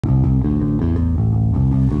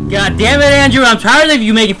God damn it, Andrew! I'm tired of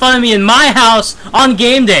you making fun of me in my house on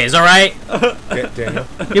GameDaze. All right? Daniel.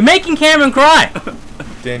 You're making Cameron cry.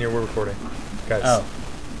 Daniel, we're recording, guys. Oh.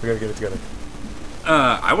 We gotta get it together.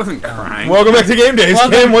 I wasn't crying. Welcome back to GameDaze.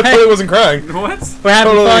 Cam, what I wasn't crying? What? We're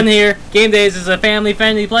having fun here. GameDaze is a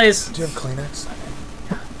family-friendly place. Do you have Kleenex?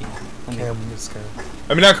 Cam is kind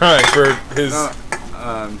of... I mean, not crying for his...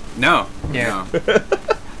 No. Yeah. No.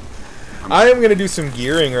 I am gonna do some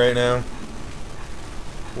gearing right now.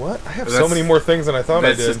 What? I have so many more things than I thought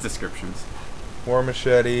I did. That's just descriptions. War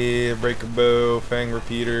machete, break a bow, fang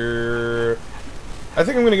repeater. I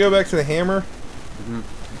think I'm gonna go back to the hammer.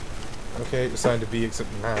 Okay, assigned to B, except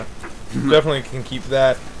not. Definitely can keep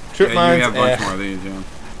that. Trip mines. You have a bunch more of these, yeah.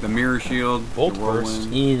 The mirror shield. Bolt the burst. You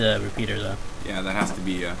need a repeater though. Yeah, that has to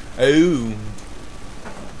be. Oh.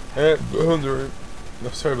 No,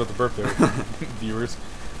 sorry about the burp there, viewers.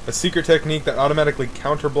 A secret technique that automatically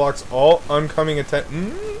counterblocks all oncoming attack.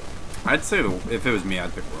 I'd say if it was me,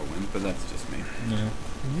 I'd pick whirlwind, but that's just me. Yeah.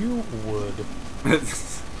 You would.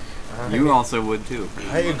 You also would too.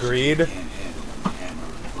 I agreed.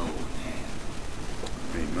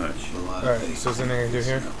 Pretty much. Alright, so is there anything I can do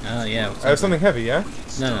here? Oh yeah. I have something heavy, yeah?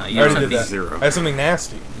 No, you I already have did that. Zero. I have something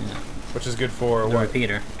nasty. Yeah. Which is good for The what?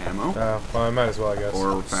 repeater. Ammo? Well, I might as well, I guess.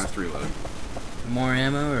 Or fast reload. More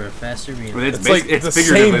ammo or faster reload? Well, It's like it's the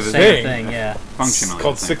figuratively same the thing. Same thing, yeah. Functionally. It's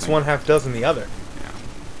called the same 6 thing. 1/2 dozen the other.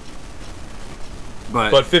 Yeah.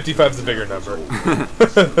 But 55 is a bigger number. And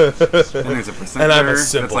there's a percent And I'm a that's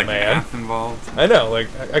simple like man. math involved. I know, like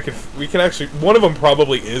we can actually. One of them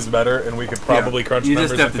probably is better, and we could probably crunch you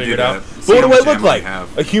numbers just have and to figure do it out. that. But See what how do I much look ammo like? you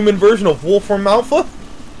have. A human version of Wolfram Alpha?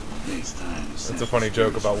 That's a funny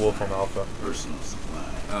joke about Wolfram Alpha. Is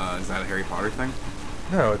that a Harry Potter thing?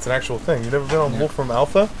 No, it's an actual thing. You've never been on Wolfram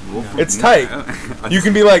Alpha? Wolfram? It's tight. You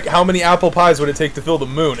can be like, how many apple pies would it take to fill the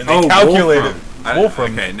moon? And they calculate it.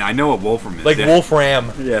 Wolfram. Okay, now I know what Wolfram is. Like yeah.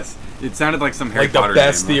 Wolfram. Yes. It sounded like some Harry Like the Potter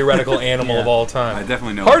best name, theoretical animal of all time. I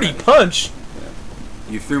definitely know. Hardy what that Punch? is.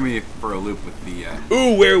 You threw me for a loop with the.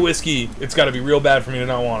 Ooh, wear whiskey. It's got to be real bad for me to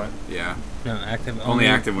not want it. Yeah. No, active. Only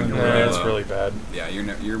active when you're No, really it's low. really bad. Yeah,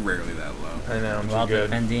 you're rarely that low. I know, I'm While too good.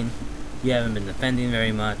 defending. You haven't been defending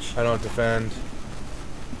very much. I don't defend.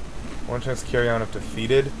 One chance to carry on if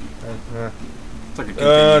defeated. It's like a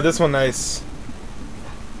continue. This one nice.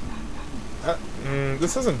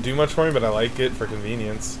 This doesn't do much for me, but I like it for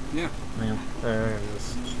convenience. Yeah. Yeah.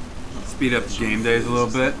 Just Speed up GameDaze a little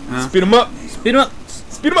bit. Huh? speed them up. Speed 'em up.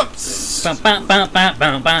 Speed them up. Bam, bam, bam,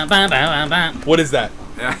 bam, bam, bam, bam, bam. What is that?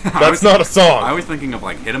 Yeah, That's not a song. I was thinking of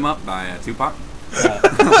like "Hit 'Em Up" by Tupac.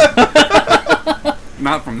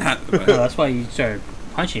 Not from that. But, Oh, that's why you started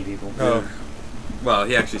punching people. Oh. well,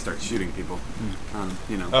 he actually started shooting people.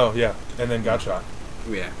 You know. Oh yeah, and then got shot.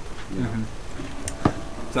 Yeah. You know.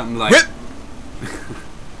 Something like. Rip!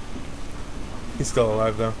 He's still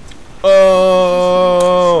alive though.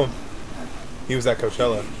 Oh, he was at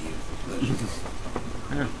Coachella.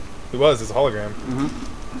 Yeah. He was. It's a hologram.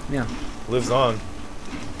 Yeah. Lives on.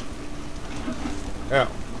 Yeah.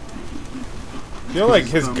 You know, like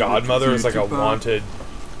his godmother is like a wanted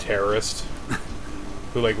terrorist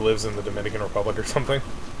who like lives in the Dominican Republic or something.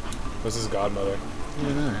 This is his godmother.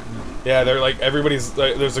 Yeah, they're like everybody's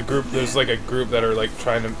like there's a group that are like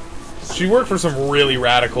trying to. She worked for some really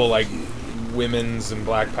radical like women's and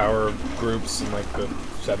black power groups in like the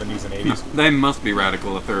 70s and 80s. They must be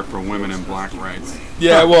radical if they're for women and black rights.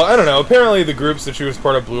 Yeah, well, I don't know. Apparently the groups that she was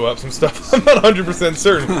part of blew up some stuff. I'm not 100%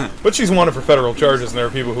 certain. But she's wanted for federal charges, and there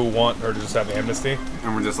are people who want her to just have amnesty.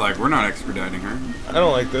 And we're just like, we're not extraditing her. I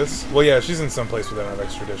don't like this. Well, yeah, she's in some place where they don't have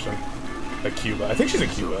extradition. Like Cuba. I think she's in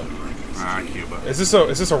Cuba. Cuba. Is this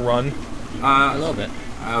a run? A little bit.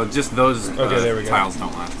 Just those there we go. tiles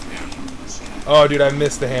don't last. Yeah. Oh, dude, I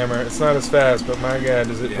missed the hammer. It's not as fast, but my god,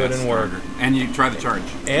 does it put it's in work. harder. And you try the charge.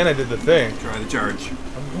 And I did the thing. Try the charge.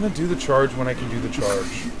 I'm gonna do the charge when I can do the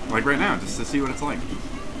charge. Like right now, just to see what it's like.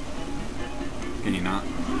 Can you not?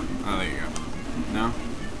 Oh, there you go. No?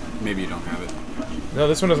 Maybe you don't have it. No,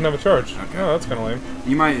 this one doesn't have a charge. Okay. Oh, that's kind of lame.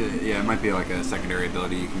 You might, yeah, it might be like a secondary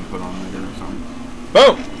ability you can put on later or something.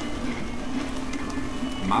 Boom!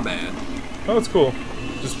 My bad. Oh, that's cool.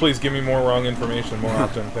 Just please give me more wrong information more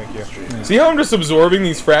often, thank you. See how I'm just absorbing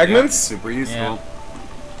these fragments? Yeah, super useful. Yeah.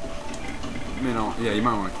 You know, yeah, you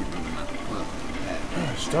might want to keep moving that.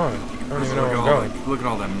 Gosh darn it. I don't even know where I'm going. Look at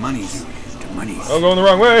all that monies. The monies. I'm going the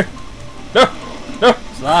wrong way. No! No!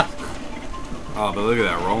 It's locked. Oh, but look at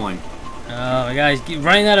that rolling. Oh my god, he's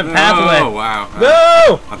running out of pathway. Oh, wow.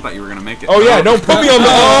 No! I thought you were going to make it. Oh, yeah, don't put me on the...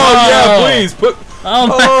 Oh, yeah, please. Put...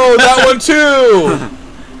 Oh, that one too!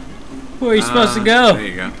 where are you supposed to go? There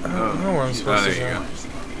you go. I don't know where I'm supposed there to you go. go.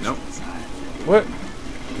 Nope. What?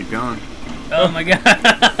 Can Keep going. Oh my god.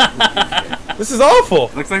 This is awful.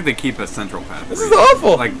 Looks like they keep a central path. This is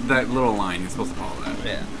awful. Like that little line, you're supposed to follow that.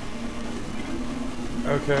 Yeah.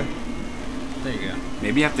 Okay. There you go.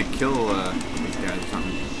 Maybe you have to kill these guys or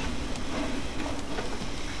something.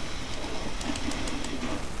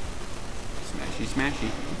 Smashy, smashy.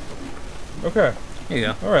 Okay. Here you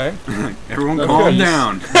go. All right. Everyone Okay. calm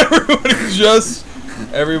down.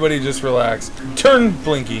 Everybody just relax. Turn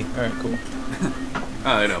Blinky. All right, cool.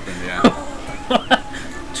 Oh, it opened, yeah.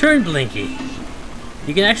 Turn Blinky.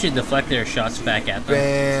 You can actually deflect their shots back at them.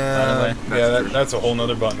 By the way. Yeah, that's a whole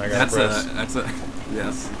nother button I got to press.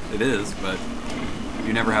 Yes, it is, but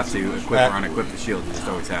you never have to equip or unequip the shield, you just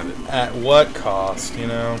always have it. At what cost, you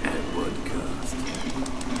know? At what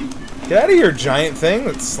cost? Get out of your giant thing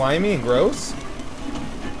that's slimy and gross.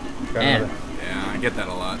 Man. Yeah, I get that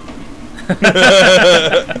a lot.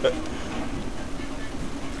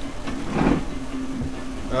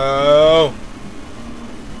 Oh.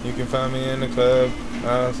 You can find me in the club.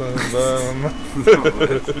 Song,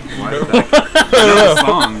 but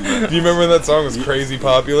Do you remember when that song was crazy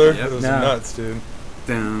popular? Yep. It was No. nuts, dude.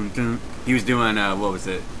 dun, dun. He was doing what was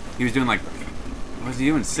it? He was doing like, was he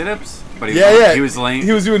doing sit-ups? But he Yeah. was laying.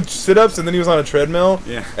 He was doing sit-ups and then he was on a treadmill.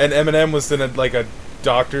 Yeah. And Eminem was in a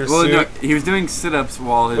doctor's suit. No, he was doing sit-ups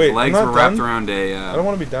while his Wait, legs I'm were not wrapped done? around a I don't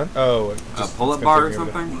want to be done. Oh, pull-up bar or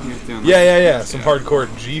something. He was doing Yeah. Some hardcore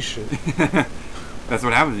G shit. That's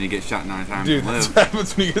what happens when you get shot 9 times Dude, and that's live. what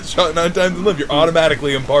happens when you get shot 9 times and live. You're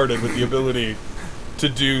automatically imparted with the ability to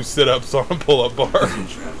do sit-ups on a pull-up bar. I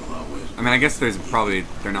mean, I guess they're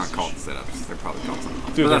not called sit-ups. They're probably called something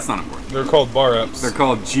else. Dude, But that's not important. They're called bar-ups. They're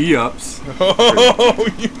called G-ups. Oh,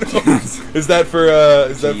 you know. Is that for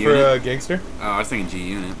gangster? Oh, I was thinking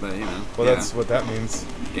G-unit, but you know. Well, yeah. that's what that means.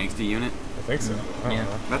 Gangsta unit. I think so. I don't Yeah. know.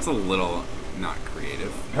 That's a little not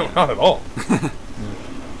creative. No, not at all.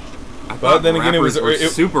 I But thought then again, rappers were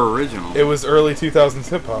it super original. It was early 2000s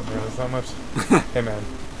hip hop, man. It's not much. Hey, man.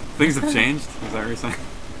 Things have changed. Is that what you're saying?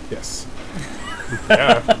 Yes.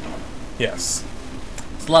 Yeah. Yes.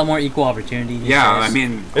 It's a lot more equal opportunity. these Yeah, days. I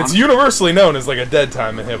mean, It's universally known as like a dead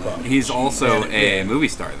time in hip hop. he's also And- a movie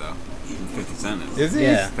star though. 50 Cent is. Is he?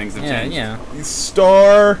 Yeah. Things have yeah, changed. yeah. He's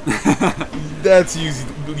star. That's used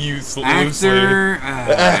loosely. Actor.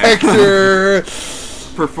 Actor.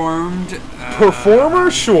 Performed.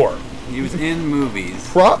 Performer, sure. He was in movies.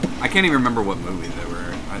 Prop. I can't even remember what movie they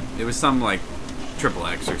were. It was some like Triple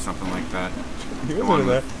X or something like that. He wasn't in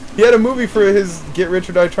that. He had a movie for his Get Rich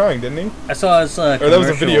or Die Trying, didn't he? I saw his Or that was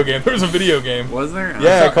a video game. There was a video game. Was there?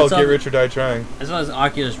 Yeah, saw- called I saw- Get Rich or Die Trying. I saw his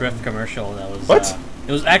Oculus Rift commercial. That was What?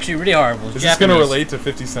 It was actually really horrible. It was Is this going to Japanese. relate to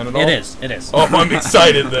 50 Cent at all? It is. It is. Oh, I'm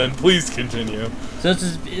excited then. Please continue. So it's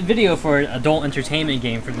this video for an adult entertainment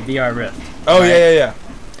game for the VR Rift. Oh, right? yeah.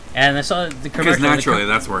 And I saw the commercial. Because naturally,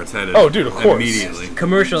 that's where it's headed. Oh, dude, of course. Immediately.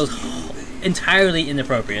 Commercial is entirely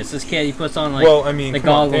inappropriate. It's this kid. He puts on like Well, I mean, the come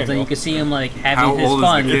on, goggles, and Daniel. you can see him like How having his old is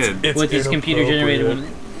fun the kid? It's with his computer generated.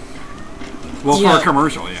 inappropriate. Well, Yeah. for a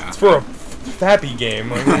commercial, yeah. It's for a fappy game.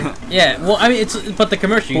 Like, Yeah, well, I mean, but the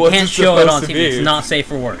commercial you What's can't it show it on supposed to TV. be? It's not safe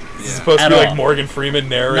for work. it's supposed to At be like all. Morgan Freeman Not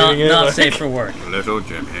narrating it. not like, safe for work. Little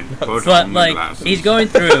Jimmy. Put But on like the glasses. he's going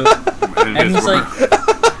through, And and his it's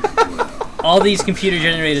like all these computer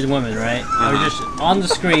generated women, right? Are just on the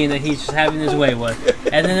screen that he's just having his way with.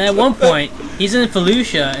 And then at one point, he's in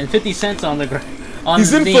Fallujah and 50 Cent's on the ground. He's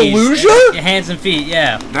his in knees, Fallujah? hands and feet,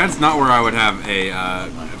 yeah. That's not where I would have a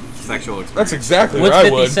sexual experience. That's exactly With where I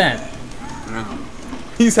 50 would. Cent. Yeah.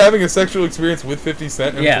 He's having a sexual experience with 50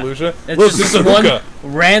 Cent in Yeah. Fallujah. It's Look, just there's a one hookah.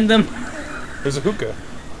 random, There's a hookah.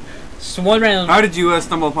 just one random. How did you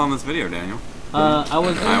stumble upon this video, Daniel? I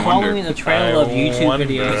was I following wonder. a trail of I YouTube wonder.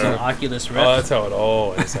 videos on Oculus Rift. Oh, that's how it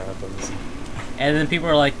always happens. And then people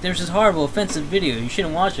are like, "There's this horrible, offensive video. You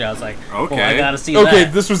shouldn't watch it." I was like, "Well, I Okay. gotta see Okay,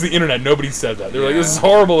 that." this was the internet. Nobody said that. They're like, Yeah. "This is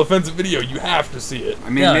horrible, offensive video. You have to see it." I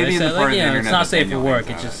mean, No, maybe they in the said, part like, of the you know, internet it's not that safe for Daniel work.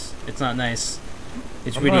 thinks It's not nice.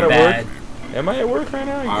 It's I'm really not at bad. work. Am I at work right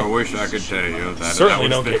now? I wish I could tell you that. Certainly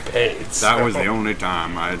that don't was get paid. That was so. the only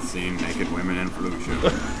time I had seen naked women in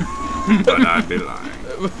Fallujah. But I'd be lying.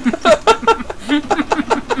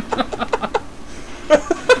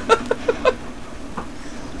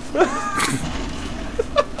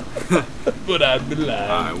 But I'd be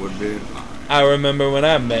lying. I would be lying. I remember when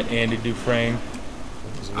I met Andy Dufresne.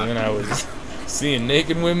 It was when I was seeing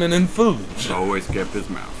naked women in Fallujah. Always kept his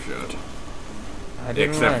mouth shut. I didn't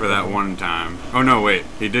Except like for that it. one time. Oh no, wait.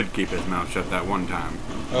 He did keep his mouth shut that one time.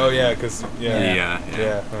 Oh yeah, cause yeah, Yeah.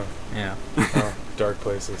 yeah. Huh. Yeah, Oh, dark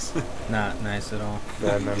places, not nice at all.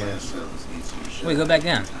 bad memories. Wait, go back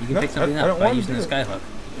down. You can No, pick something I up don't by want to using do the it. skyhook.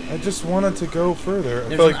 I just wanted to go further.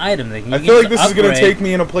 There's an item that you I feel like this is going to take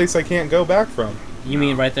me in a place I can't go back from. You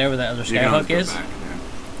mean right there where that other skyhook is? Back,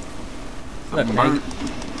 yeah. Look, man.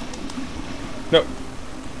 No.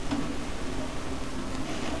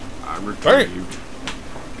 I retrieved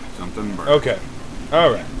something burnt. Okay.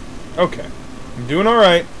 Alright. Okay. I'm doing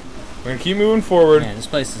alright. We're going to keep moving forward. Man, this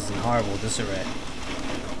place is in horrible disarray.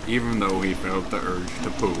 Even though he felt the urge to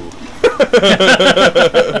poo,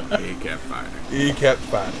 he kept fighting. He kept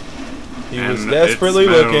fighting. He And was desperately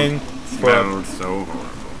looking smelled so horrible.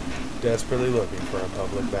 Desperately looking for a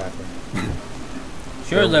public bathroom.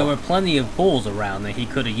 Sure, there were plenty of pools around that he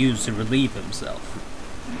could have used to relieve himself.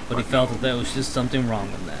 But he felt that there was just something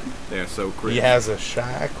wrong with that. They're so crazy. He has a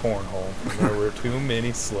shy cornhole, and there were too many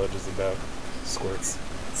sludges about. Squirts.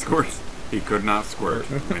 Squirts. He could not squirt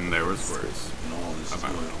when there were squirts.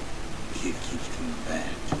 About.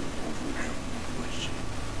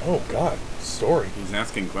 Oh God, story. He's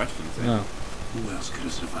asking questions. Eh? No. Who else could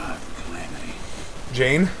have survived the calamity?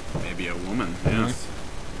 Jane? Maybe a woman. Yes.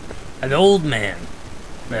 An old man.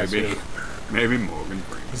 That's Maybe. it. Maybe Morgan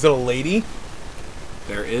Freeman. Is it a lady?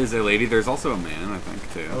 There is a lady. There's also a man, I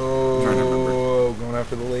think, too. I'm trying to remember. Oh, going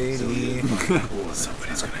after the lady.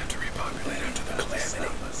 Somebody's gonna have to repopulate after the calamity.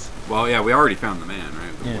 Well, yeah, we already found the man,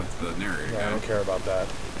 right? Yeah. What's the narrator? Yeah, I don't care about that.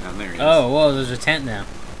 Yeah, there he is. Oh, whoa, there's a tent now.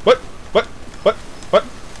 What?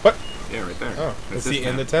 Yeah, right there. Oh, That's is his he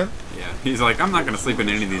in the tent? Yeah. He's like, I'm not going to sleep in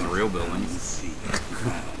any of these real buildings.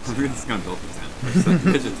 We're just going to build the tent.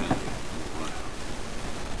 Pitch a tent.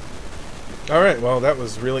 Alright, well, that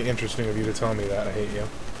was really interesting of you to tell me that. I hate you.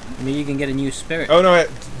 I mean, you can get a new spirit. Oh, no,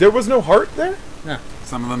 there was no heart there? No,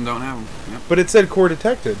 Some of them don't have them. Yep. But it said core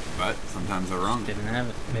detected. But sometimes they're wrong. didn't have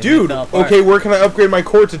it. Maybe Dude, it fell apart. okay, where can I upgrade my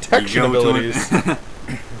core detection You go to abilities? it.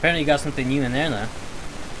 Apparently you got something new in there, though.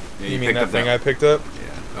 Yeah, You mean picked that up thing I picked up? Yeah.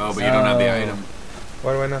 Oh, but you don't have the item.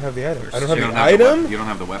 Why do I not have the item? I don't You have the item? You don't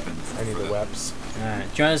have the weapons. I need for the that. weps.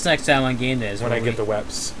 Alright, join us next time on GameDaze. When I get the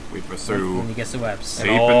weps. We pursue. When he gets the webs. And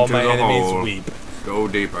Deep all into my the enemies hole. weep. Go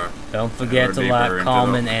deeper. Don't forget Go to deeper like, into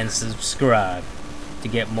comment, the- and subscribe to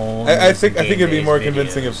get more. I think it'd be GameDaze more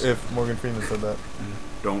convincing videos. if Morgan Freeman said that.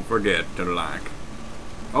 Don't forget to like.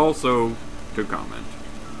 Also, to comment.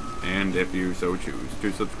 And if you so choose,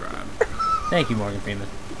 to subscribe. Thank you, Morgan Freeman.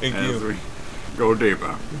 Thank As you. we go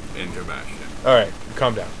deeper into Bastion. Alright,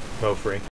 calm down. Mo free.